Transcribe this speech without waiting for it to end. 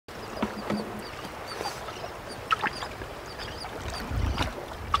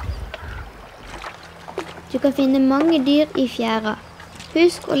Du kan finne mange dyr i fjæra.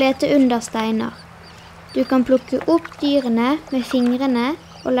 Husk å lete under steiner. Du kan plukke opp dyrene med fingrene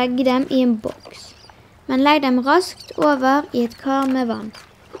og legge dem i en boks. Men legg dem raskt over i et kar med vann.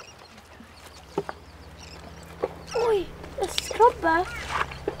 Oi, det skrabber.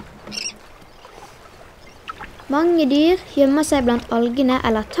 Mange dyr gjemmer seg blant algene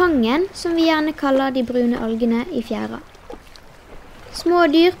eller tangen, som vi gjerne kaller de brune algene i fjæra. Små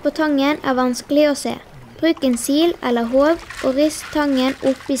dyr på tangen er vanskelig å se. Bruk en sil eller håv og rist tangen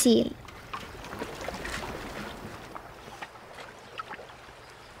opp i silen.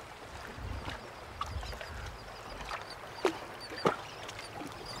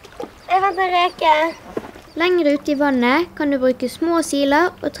 Jeg venter en reke. Lenger ute i vannet kan du bruke små siler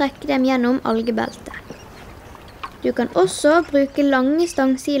og trekke dem gjennom algebeltet. Du kan også bruke lange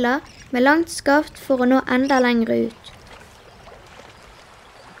stangsiler med langt skaft for å nå enda lengre ut.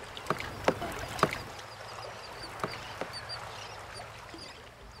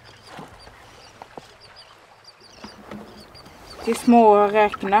 De små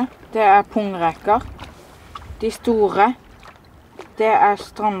rekene, det er pungreker. De store, det er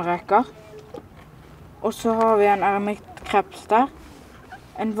strandreker. Og så har vi en eremittskreps der.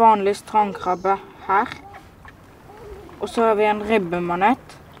 En vanlig strandkrabbe her. Og så har vi en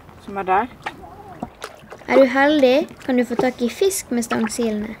ribbemanet som er der. Er du heldig, kan du få tak i fisk med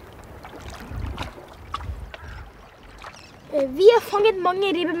stangsilene. Vi har fanget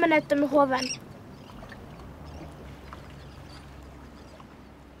mange ribbemaneter med hoven.